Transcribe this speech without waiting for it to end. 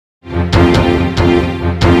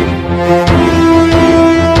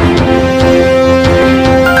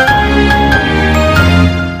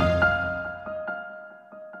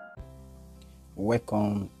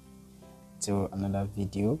to another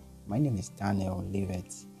video. My name is Daniel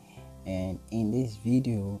Levitt, and in this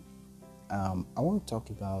video I want to talk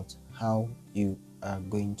about how you are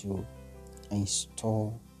going to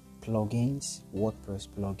install plugins, WordPress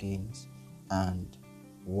plugins and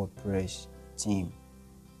WordPress theme.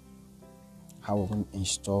 How we're going to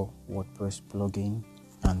install WordPress plugin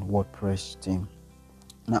and WordPress theme.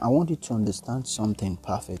 Now I want you to understand something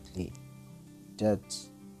perfectly, that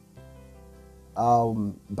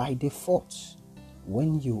by default,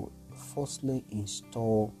 when you firstly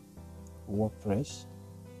install WordPress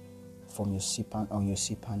from your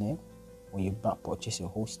cPanel, when you purchase a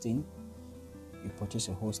hosting, you purchase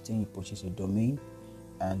a domain,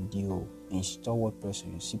 and you install WordPress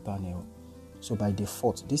on your cPanel. So by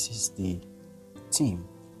default, this is the theme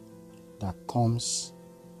that comes.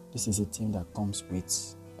 This is a theme that comes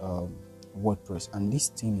with WordPress, and this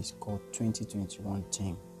theme is called 2021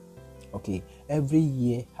 theme. Okay, every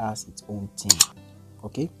year has its own theme.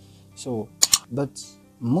 Okay, so but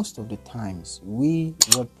most of the times we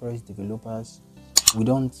WordPress developers, we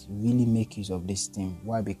don't really make use of this theme.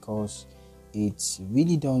 Why? Because we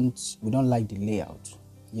don't like the layout.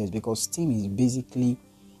 Yes, because theme is basically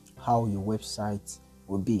how your website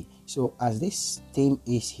will be. So as this theme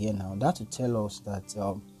is here now, that will tell us that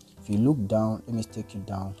if you look down, let me take you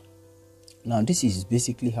down. Now this is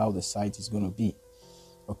basically how the site is going to be.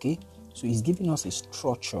 Okay, so it's giving us a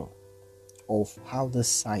structure of how the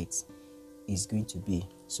site is going to be.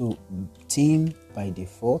 So theme by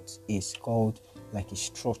default is called like a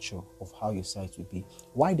structure of how your site will be.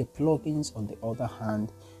 Why the plugins, on the other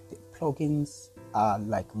hand, the plugins are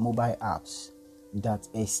like mobile apps that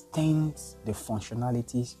extend the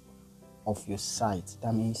functionalities of your site.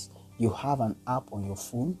 That means you have an app on your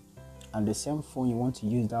phone, and the same phone you want to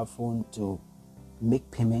use that phone to make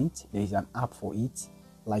payment, there is an app for it.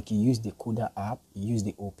 Like you use the Coda app, you use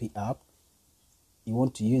the OP app. You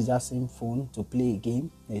want to use that same phone to play a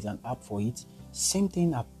game, there is an app for it. Same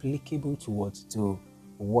thing applicable to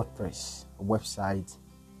WordPress website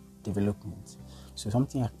development. So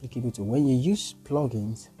something applicable to when you use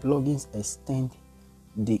plugins extend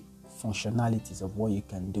the functionalities of what you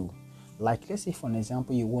can do. Like let's say for an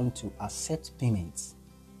example, you want to accept payments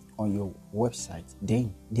on your website,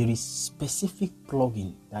 then there is specific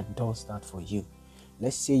plugin that does that for you.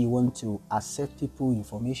 Let's say you want to accept people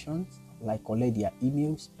information, like collect their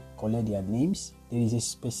emails, collect their names. There is a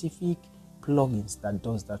specific plugins that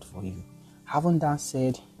does that for you. Having that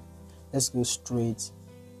said, let's go straight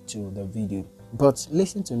to the video. But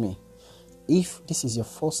listen to me. If this is your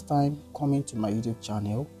first time coming to my YouTube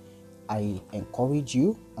channel, I encourage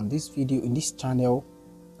you in this channel,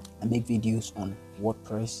 I make videos on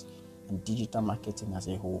WordPress and digital marketing as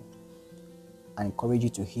a whole. I encourage you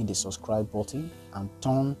to hit the subscribe button and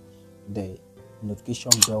turn the notification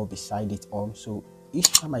bell beside it on, so each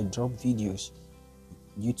time I drop videos,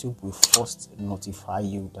 YouTube will first notify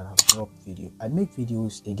you that I've dropped video. I make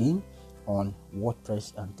videos again on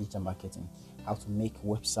WordPress and digital marketing, how to make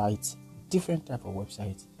websites, different type of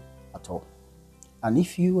websites at all. And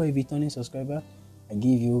if you are a returning subscriber, I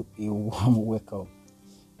give you a warm welcome.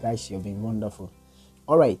 Guys, you've been wonderful.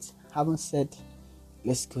 All right, having said,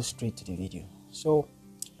 let's go straight to the video. So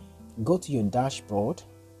go to your dashboard,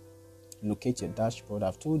 locate your dashboard.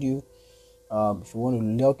 I've told you, if you want to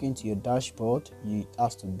log into your dashboard, it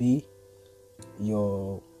has to be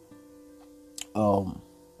your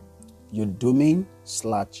domain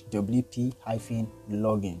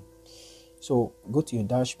 /wp-login. So go to your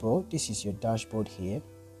dashboard. This is your dashboard here.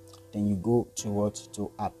 Then you go to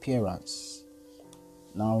appearance.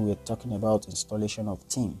 Now we're talking about installation of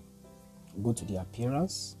theme. Go to the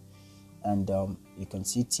appearance, and you can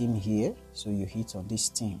see theme here. So you hit on this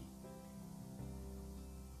theme.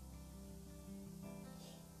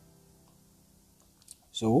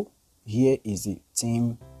 So here is the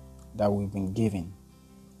theme that we've been given.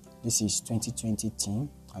 This is 2020 theme,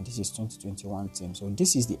 and this is 2021 theme. So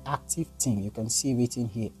this is the active theme. You can see written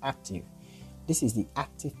here, active. This is the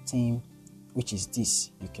active theme, which is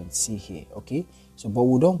this. You can see here. Okay. So, but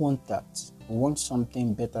we don't want that. We want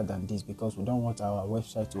something better than this, because we don't want our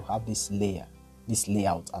website to have this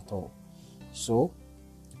layout at all. So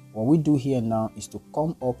what we do here now is to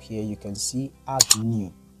come up here. You can see add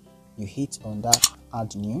new. You hit on that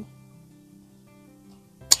add new.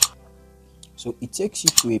 So it takes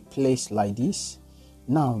you to a place like this.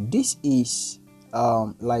 Now this is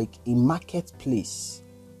like a marketplace.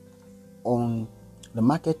 On the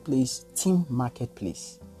marketplace, theme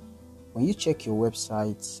marketplace. When you check your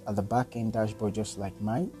website at the back end dashboard, just like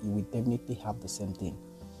mine, you will definitely have the same thing.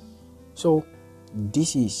 So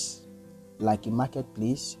this is like a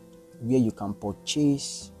marketplace where you can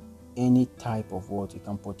purchase any type of what, you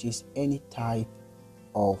can purchase any type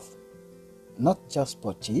of, not just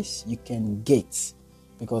purchase, you can get,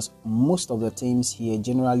 because most of the themes here,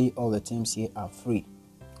 generally all the themes here are free.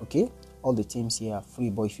 Okay, all the themes here are free,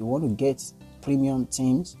 but if you want to get premium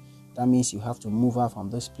themes, that means you have to move out from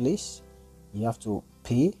this place, you have to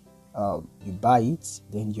pay, you buy it,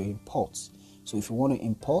 then you import. So if you want to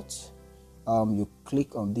import, you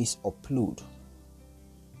click on this upload,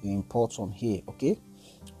 you import from here. Okay,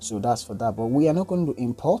 so that's for that, but we are not going to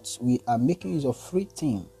import, we are making use of free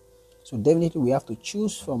theme. So definitely we have to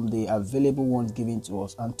choose from the available ones given to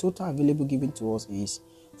us, and total available given to us is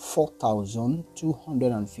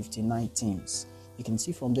 4,259 themes. You can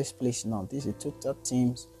see from this place now, this is total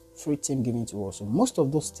themes, free theme given to us. So most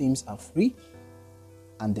of those themes are free,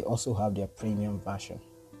 and they also have their premium version.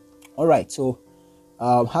 All right, so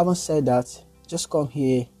having said that, just come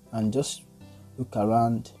here and just look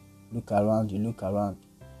around,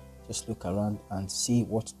 just look around and see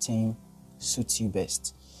what theme suits you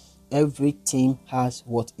best. Every theme has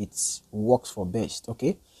what it works for best.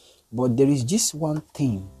 Okay, but there is just one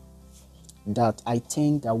theme that I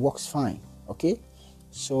think that works fine. Okay,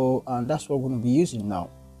 so that's what we're going to be using now.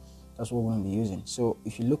 That's what we're going to be using. So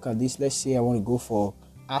if you look at this, let's say I want to go for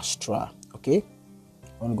Astra. Okay,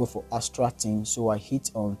 I want to go for Astra theme. So I hit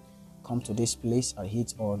on, come to this place, I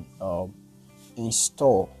hit on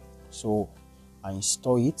install. So I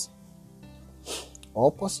install it. Or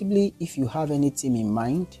possibly if you have any theme in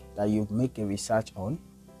mind that you make a research on,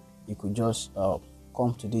 you could just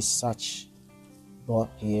come to this search bar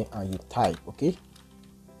here and you type. Okay,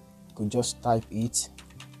 you could just type it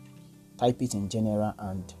in general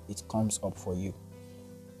and it comes up for you.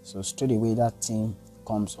 So straight away that theme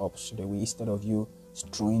comes up straight away, instead of you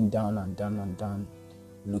strolling down and down and down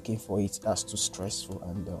looking for it. That's too stressful,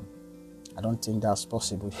 and I don't think that's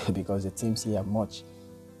possible because the themes here are much.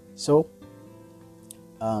 So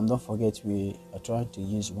don't forget, we are trying to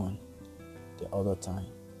use one the other time.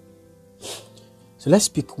 So let's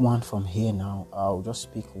pick one from here now. I'll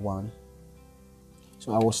just pick one.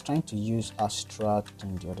 So I was trying to use Astra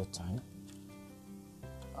thing the other time.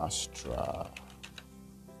 Astra.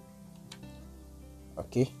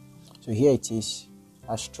 Okay, so here it is.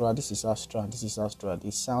 Astra. This is Astra. This is Astra.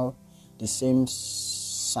 They sound the same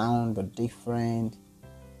sound but different.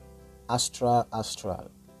 Astra.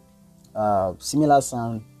 Similar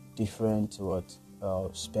sound, different what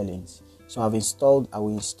spellings. So I will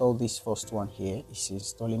install this first one here. It's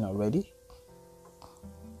installing already,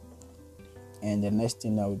 and the next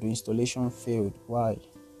thing I will do, installation failed. Why?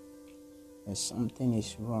 And something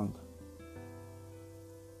is wrong.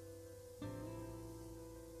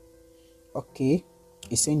 Okay,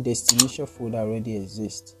 it's saying destination folder already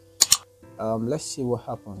exists. Let's see what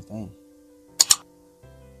happens then.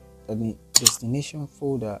 The destination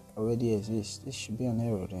folder already exists. This should be an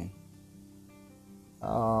error then.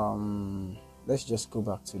 Let's just go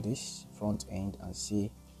back to this front end and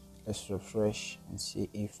see. Let's refresh and see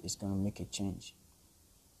if it's going to make a change.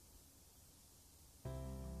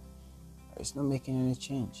 It's not making any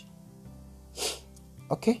change.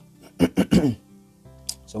 Okay.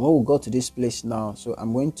 So we'll go to this place now. So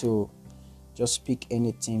I'm going to just pick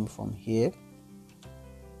anything from here.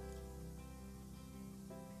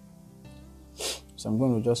 So I'm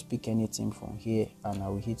going to just pick anything from here and I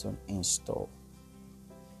will hit on install.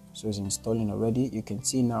 So it's installing already. You can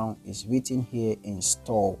see now it's written here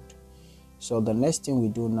installed. So the next thing we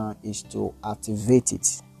do now is to activate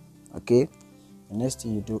it. Okay, the next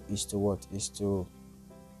thing you do is to what? Is to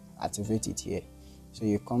activate it here. So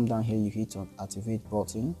you come down here, you hit on activate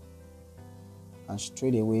button, and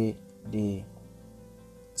straight away the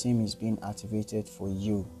theme is being activated for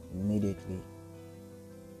you immediately.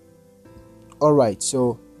 All right,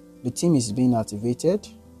 so the theme is being activated.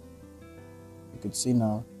 You could see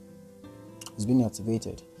now it's being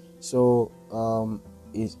activated. So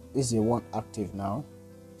is the one active now.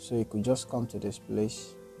 So you could just come to this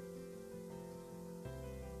place.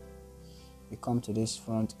 You come to this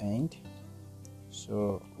front end.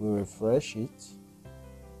 So we refresh it.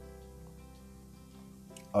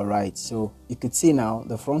 All right, so you could see now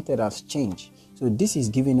the front end has changed. So this is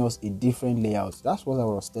giving us a different layout. That's what I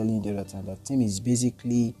was telling you the other time. The theme is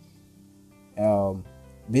basically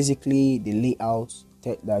the layout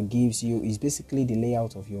that gives you is basically the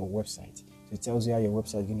layout of your website. So it tells you how your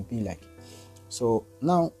website is going to be like. So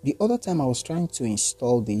now the other time I was trying to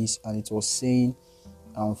install this and it was saying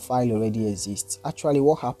file already exists. Actually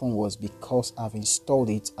what happened was, because I've installed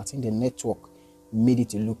it, I think the network made it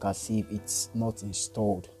to look as if it's not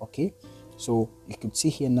installed. Okay, so you could see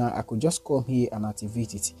here now I could just come here and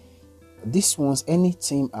activate it. This ones, any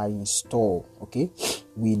theme I install, okay,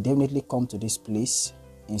 we definitely come to this place,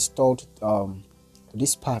 installed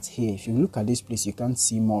this part here. If you look at this place, you can't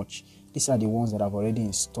see much. These are the ones that I've already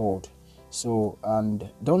installed. So, and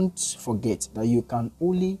don't forget that you can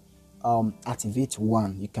only activate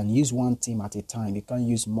one. You can use one theme at a time. You can't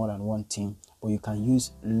use more than one theme, but you can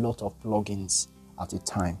use a lot of plugins at a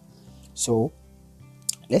time. So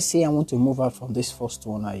let's say I want to move out from this first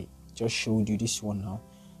one I just showed you, this one now,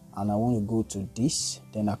 and I want to go to this.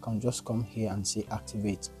 Then I can just come here and say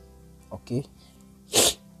activate. Okay,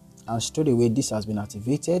 and straight away this has been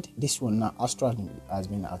activated. This one now, Astra, has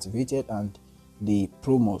been activated, and the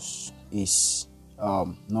promos is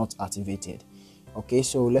not activated. Okay,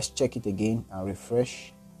 so let's check it again and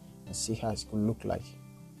refresh and see how it could look like.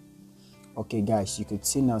 Okay guys, you could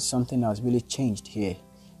see now something has really changed here.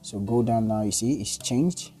 So go down now, you see it's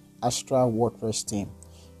changed. Astra WordPress theme.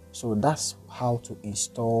 So that's how to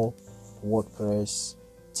install WordPress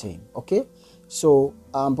theme. Okay, so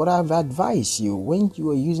but I've advised you, when you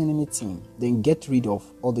are using anything, then get rid of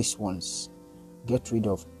all these ones. Get rid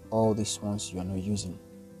of all these ones you are not using.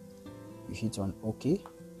 You hit on OK.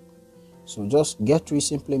 So just get rid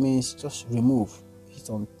simply means just remove. Hit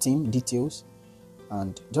on theme details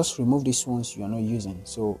and just remove these ones you are not using,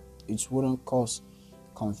 so it wouldn't cause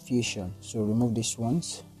confusion. So remove these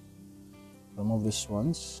ones,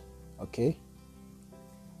 okay,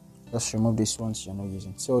 just remove these ones you're not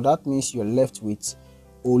using. So that means you're left with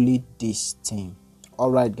only this theme. All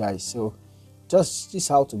right guys, so just this is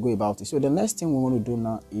how to go about it. So the next thing we want to do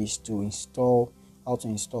now is to install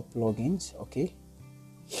plugins. Okay,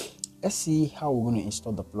 let's see how we're going to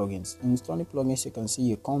install the plugins. Installing plugins, you can see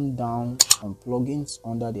you come down on plugins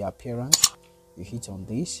under the appearance, you hit on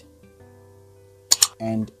this,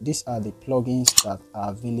 and these are the plugins that are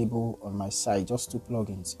available on my site. Just 2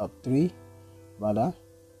 plugins, 3 rather.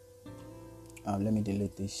 Let me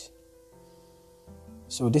delete this.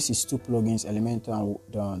 So this is 2 plugins, Elementor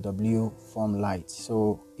and W Form Light.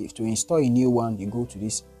 So if to install a new one, you go to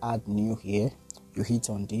this add new here, you hit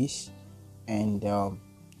on this, and you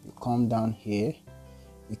come down here.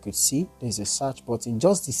 You could see there's a search button,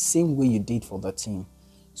 just the same way you did for the theme.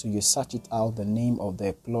 So you search it out, the name of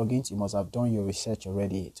the plugins. You must have done your research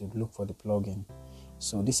already to look for the plugin.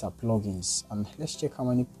 So these are plugins, and let's check how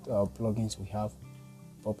many plugins we have.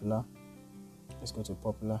 Popular, let's go to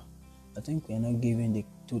popular. I think we're not giving the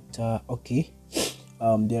total. Okay,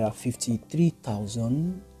 there are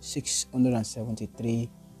 53,673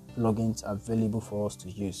 plugins available for us to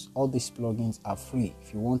use. All these plugins are free.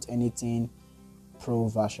 If you want anything pro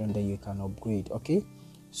version, then you can upgrade. Okay,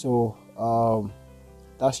 so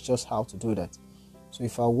that's just how to do that. So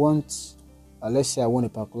if I want, let's say I want a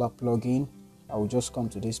particular plugin, I will just come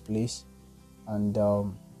to this place, and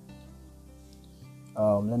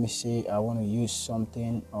let me say I want to use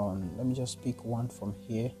something on, let me just pick one from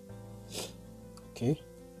here. Okay,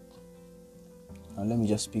 and let me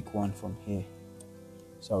just pick one from here.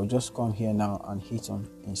 So I'll just come here now and hit on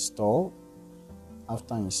install.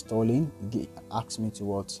 After installing, it asks me to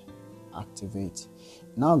what? Activate.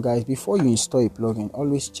 Now guys, before you install a plugin,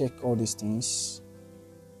 always check all these things.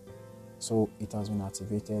 So it has been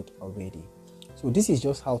activated already. So this is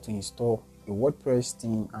just how to install a WordPress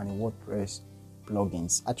theme and a WordPress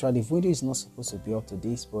plugins. Actually, the video is not supposed to be up to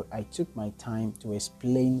this, but I took my time to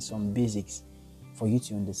explain some basics for you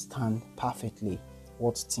to understand perfectly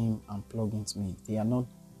what theme and plugins mean. They are not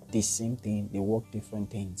the same thing, they work different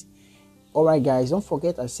things. All right guys, don't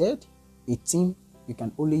forget I said a theme, you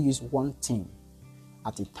can only use one theme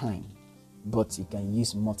at a time, but you can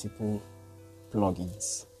use multiple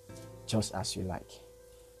plugins just as you like.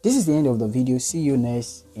 This is the end of the video. See you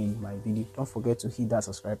next in my video. Don't forget to hit that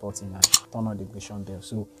subscribe button and turn on the notification bell,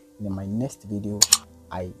 so in my next video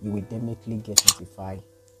you will definitely get notified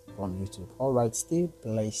from YouTube. All right, stay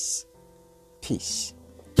blessed. Peace.